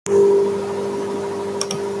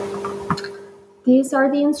These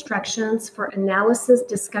are the instructions for Analysis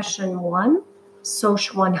Discussion 1,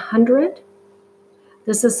 SOC 100.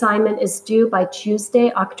 This assignment is due by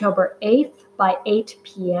Tuesday, October 8th by 8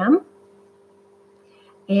 p.m.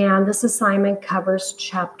 And this assignment covers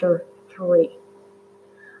Chapter 3.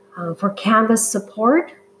 For Canvas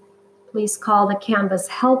support, please call the Canvas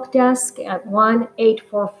Help Desk at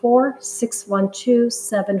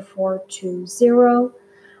 1-844-612-7420.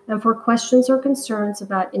 And for questions or concerns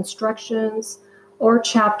about instructions or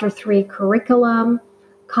Chapter 3 curriculum,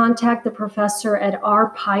 contact the professor at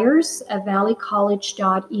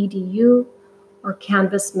rpyers@valleycollege.edu or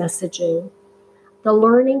Canvas messaging. The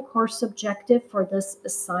learning course objective for this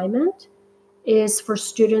assignment is for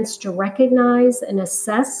students to recognize and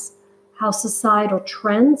assess how societal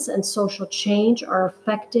trends and social change are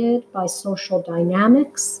affected by social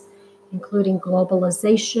dynamics, including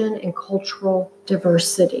globalization and cultural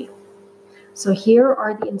diversity. So here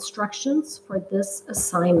are the instructions for this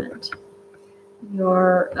assignment.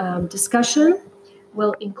 Your discussion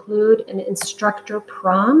will include an instructor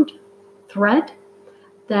prompt thread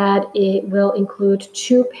that it will include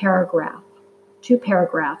two paragraphs.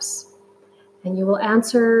 And you will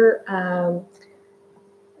answer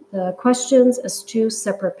the questions as two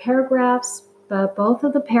separate paragraphs, but both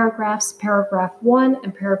of the paragraphs, paragraph 1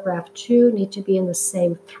 and paragraph 2, need to be in the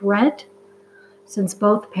same thread, since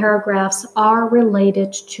both paragraphs are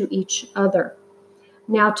related to each other.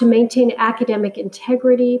 Now, to maintain academic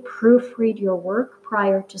integrity, proofread your work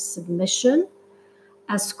prior to submission,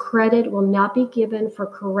 as credit will not be given for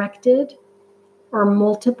corrected or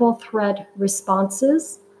multiple thread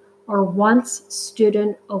responses, or once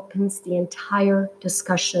student opens the entire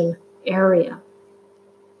discussion area.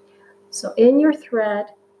 So in your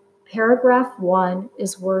thread, paragraph 1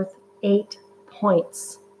 is worth 8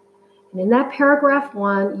 points. And in that paragraph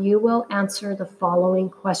 1, you will answer the following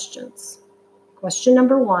questions. Question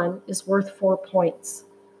number 1 is worth 4 points.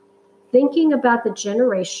 Thinking about the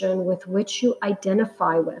generation with which you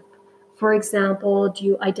identify with. For example, do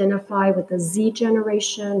you identify with the Z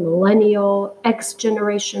generation, millennial, X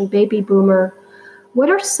generation, baby boomer? What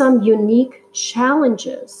are some unique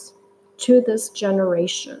challenges to this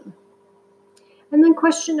generation? And then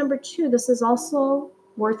question number 2, this is also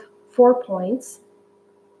worth 4 points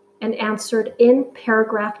and answered in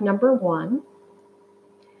paragraph number 1.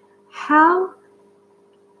 How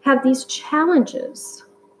are these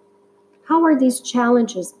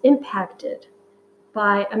challenges impacted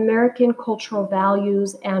by American cultural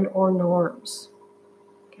values and or norms?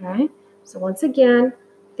 Okay, so once again,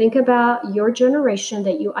 think about your generation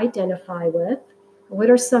that you identify with. What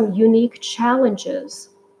are some unique challenges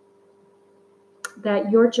that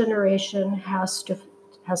your generation has to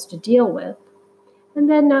deal with? And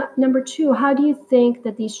then number 2, how do you think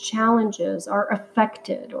that these challenges are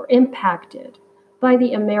affected or impacted by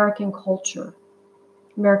the American culture,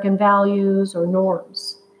 American values or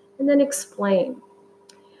norms? And then explain.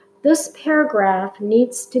 This paragraph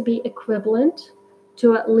needs to be equivalent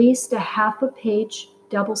to at least a half a page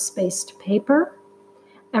double-spaced paper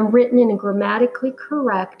and written in grammatically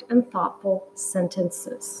correct and thoughtful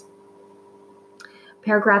sentences.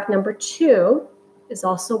 Paragraph number 2 is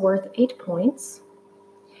also worth 8 points.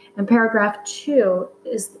 And paragraph 2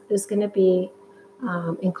 is going to be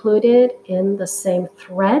included in the same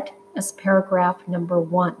thread as paragraph number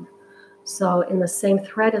 1. So in the same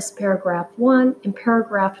thread as paragraph 1, in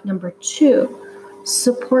paragraph number 2,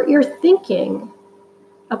 support your thinking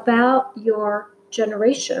about your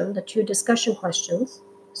generation, the 2 discussion questions.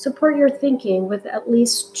 Support your thinking with at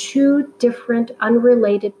least 2 different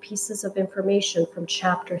unrelated pieces of information from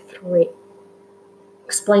chapter 3.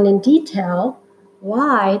 Explain in detail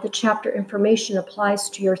why the chapter information applies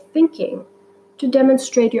to your thinking to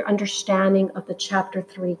demonstrate your understanding of the chapter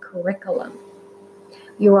 3 curriculum.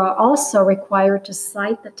 You are also required to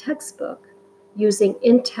cite the textbook using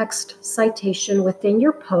in-text citation within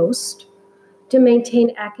your post to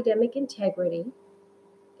maintain academic integrity.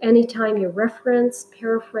 Anytime you reference,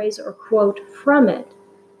 paraphrase, or quote from it,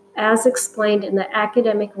 as explained in the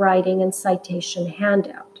academic writing and citation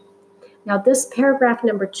handout. Now, this paragraph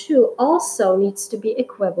number 2 also needs to be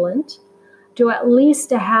equivalent to at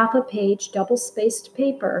least a half a page double-spaced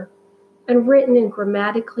paper and written in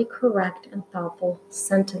grammatically correct and thoughtful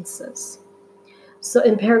sentences. So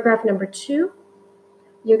in paragraph number 2,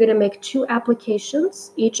 you're going to make 2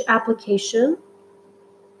 applications. Each application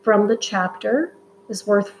from the chapter is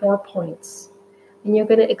worth 4 points. And you're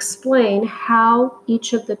going to explain how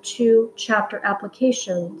each of the 2 chapter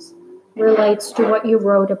applications relates to what you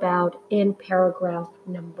wrote about in paragraph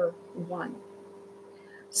number 1.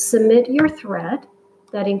 Submit your thread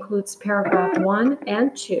that includes paragraph 1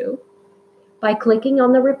 and 2 by clicking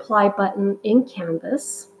on the reply button in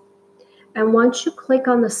Canvas. And once you click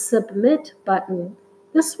on the submit button,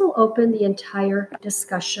 this will open the entire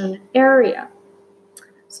discussion area.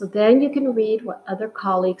 So then you can read what other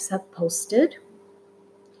colleagues have posted,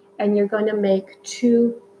 and you're going to make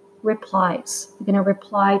 2 replies. You're going to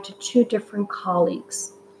reply to 2 different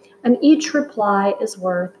colleagues, and each reply is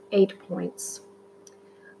worth 8 points.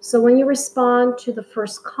 So when you respond to the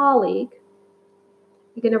first colleague,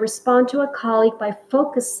 you're going to respond to a colleague by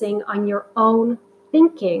focusing on your own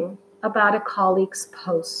thinking about a colleague's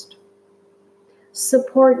post.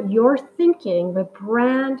 Support your thinking with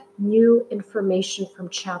brand new information from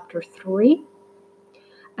Chapter 3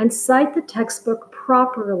 and cite the textbook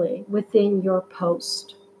properly within your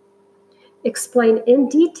post. Explain in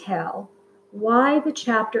detail why the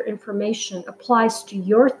chapter information applies to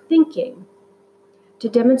your thinking to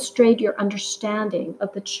demonstrate your understanding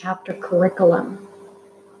of the chapter curriculum.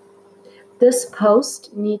 This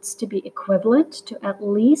post needs to be equivalent to at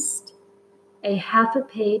least a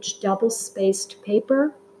half-page double-spaced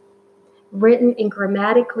paper written in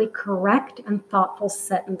grammatically correct and thoughtful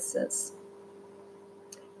sentences.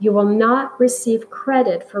 You will not receive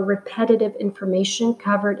credit for repetitive information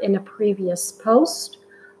covered in a previous post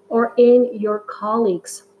or in your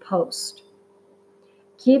colleague's post.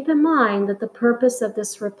 Keep in mind that the purpose of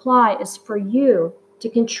this reply is for you to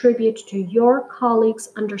contribute to your colleague's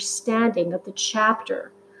understanding of the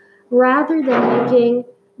chapter, rather than making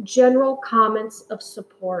general comments of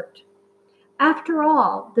support. After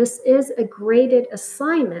all, this is a graded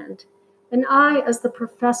assignment, and I, as the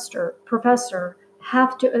professor,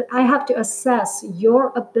 have to assess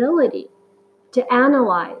your ability to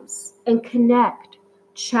analyze and connect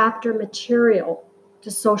chapter material to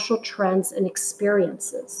social trends and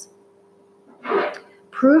experiences.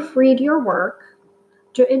 Proofread your work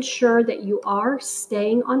to ensure that you are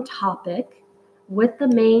staying on topic with the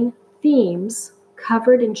main themes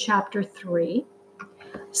covered in Chapter 3.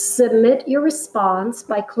 Submit your response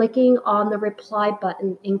by clicking on the reply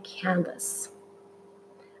button in Canvas.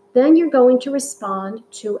 Then you're going to respond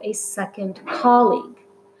to a second colleague,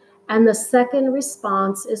 and the second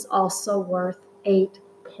response is also worth 8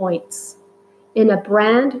 points. In a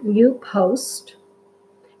brand new post,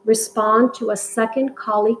 respond to a second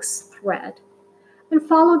colleague's thread and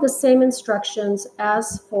follow the same instructions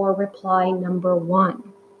as for reply number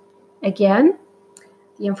 1. Again,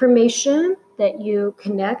 the information that you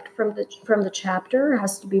connect from the chapter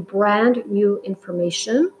has to be brand new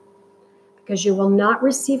information, because you will not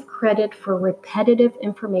receive credit for repetitive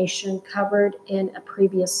information covered in a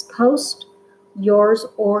previous post, yours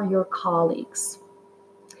or your colleagues.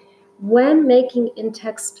 When making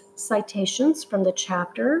in-text citations from the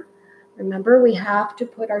chapter, remember we have to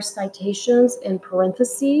put our citations in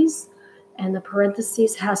parentheses, and the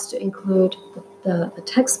parentheses has to include the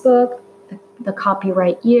textbook, the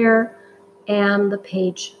copyright year, and the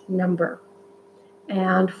page number.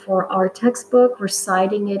 And for our textbook, we're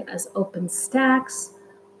citing it as OpenStax,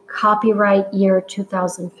 copyright year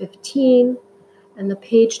 2015, and the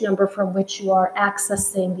page number from which you are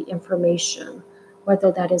accessing the information,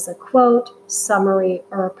 whether that is a quote, summary,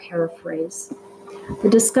 or a paraphrase. The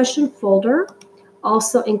discussion folder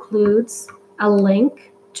also includes a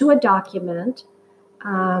link to a document,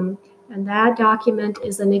 and that document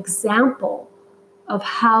is an example of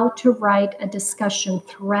how to write a discussion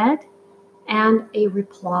thread and a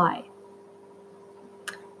reply.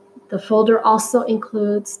 The folder also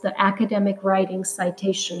includes the academic writing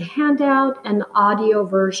citation handout and the audio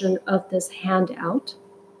version of this handout.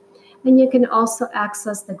 And you can also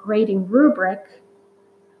access the grading rubric.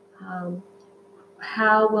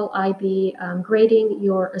 How will I be grading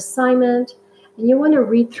your assignment? And you want to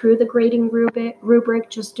read through the grading rubric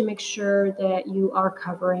just to make sure that you are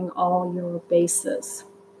covering all your bases.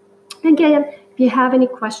 Again, if you have any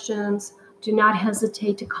questions, do not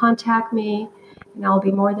hesitate to contact me, and I'll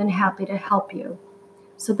be more than happy to help you.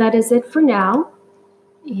 So that is it for now,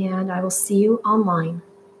 and I will see you online.